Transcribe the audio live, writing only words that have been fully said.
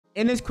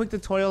In this quick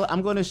tutorial,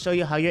 I'm going to show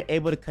you how you're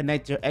able to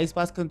connect your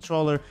Xbox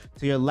controller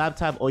to your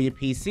laptop or your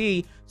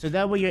PC, so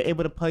that way you're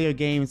able to play your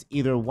games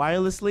either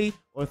wirelessly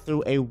or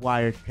through a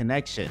wired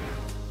connection.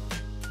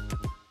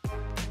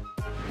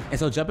 And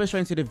so jumping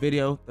straight into the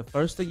video, the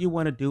first thing you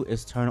want to do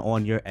is turn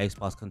on your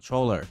Xbox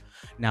controller.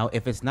 Now,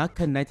 if it's not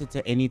connected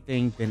to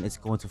anything, then it's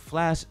going to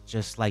flash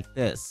just like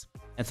this.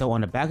 And so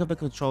on the back of the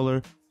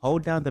controller,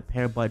 hold down the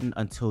pair button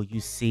until you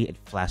see it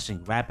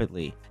flashing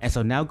rapidly. And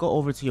so now go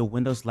over to your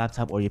Windows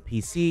laptop or your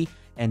PC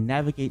and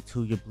navigate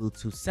to your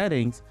Bluetooth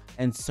settings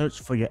and search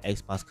for your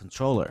Xbox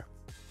controller.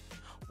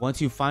 Once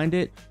you find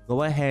it,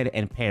 go ahead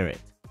and pair it.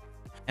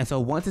 And so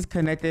once it's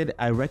connected,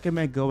 I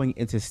recommend going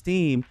into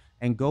Steam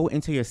and go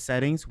into your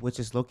settings, which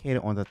is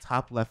located on the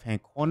top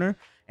left-hand corner,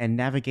 and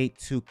navigate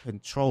to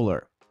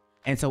controller.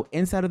 And so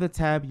inside of the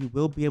tab, you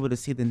will be able to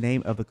see the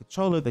name of the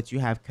controller that you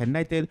have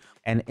connected.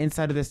 And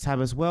inside of this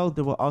tab as well,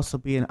 there will also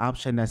be an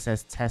option that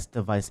says test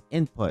device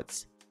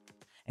inputs.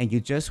 And you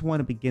just want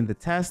to begin the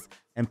test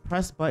and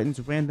press buttons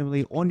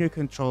randomly on your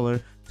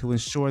controller to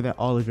ensure that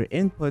all of your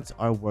inputs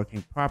are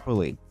working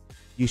properly.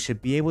 You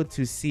should be able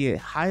to see it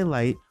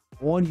highlight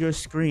on your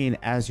screen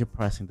as you're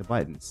pressing the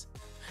buttons.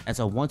 And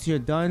so once you're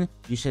done,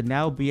 you should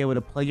now be able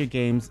to play your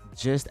games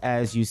just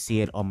as you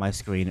see it on my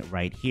screen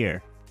right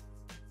here.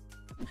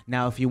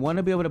 Now, if you want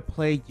to be able to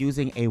play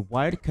using a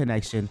wired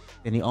connection,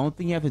 then the only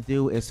thing you have to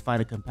do is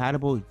find a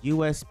compatible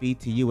USB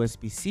to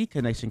USB-C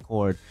connection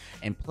cord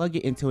and plug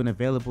it into an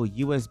available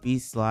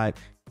USB slot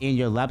in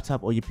your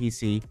laptop or your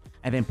PC,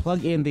 and then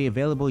plug in the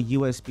available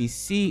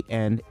USB-C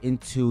end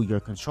into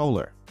your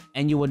controller.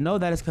 And you will know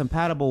that it's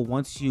compatible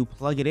once you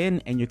plug it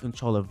in and your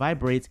controller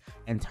vibrates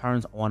and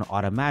turns on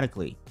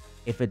automatically.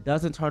 If it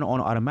doesn't turn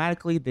on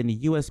automatically, then the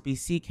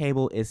USB-C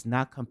cable is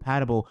not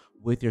compatible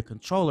with your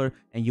controller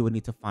and you will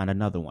need to find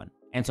another one.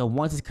 And so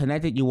once it's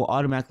connected, you will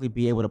automatically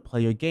be able to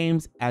play your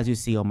games as you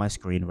see on my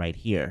screen right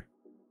here.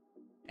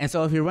 And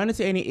so if you run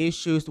into any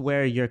issues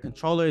where your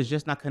controller is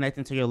just not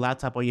connecting to your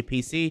laptop or your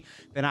PC,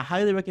 then I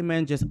highly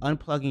recommend just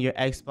unplugging your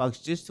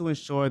Xbox just to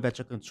ensure that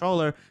your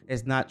controller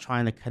is not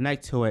trying to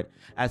connect to it,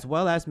 as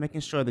well as making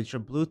sure that your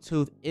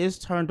Bluetooth is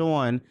turned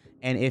on,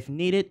 and if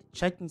needed,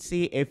 check and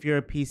see if your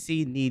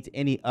PC needs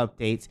any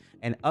updates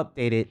and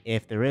update it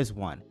if there is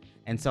one.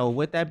 And so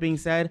with that being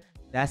said,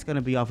 that's going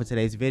to be all for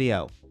today's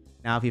video.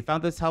 Now, if you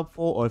found this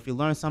helpful or if you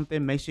learned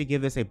something, make sure you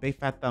give this a big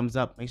fat thumbs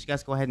up. Make sure you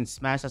guys go ahead and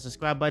smash that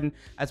subscribe button,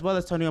 as well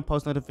as turn on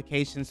post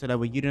notifications so that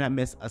way you do not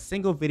miss a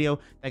single video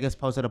that gets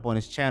posted up on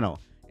this channel.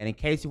 And in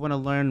case you want to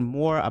learn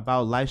more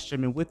about live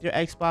streaming with your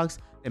Xbox,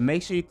 then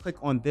make sure you click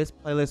on this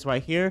playlist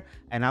right here,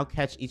 and I'll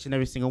catch each and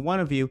every single one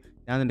of you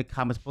down in the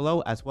comments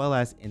below, as well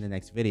as in the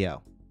next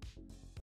video.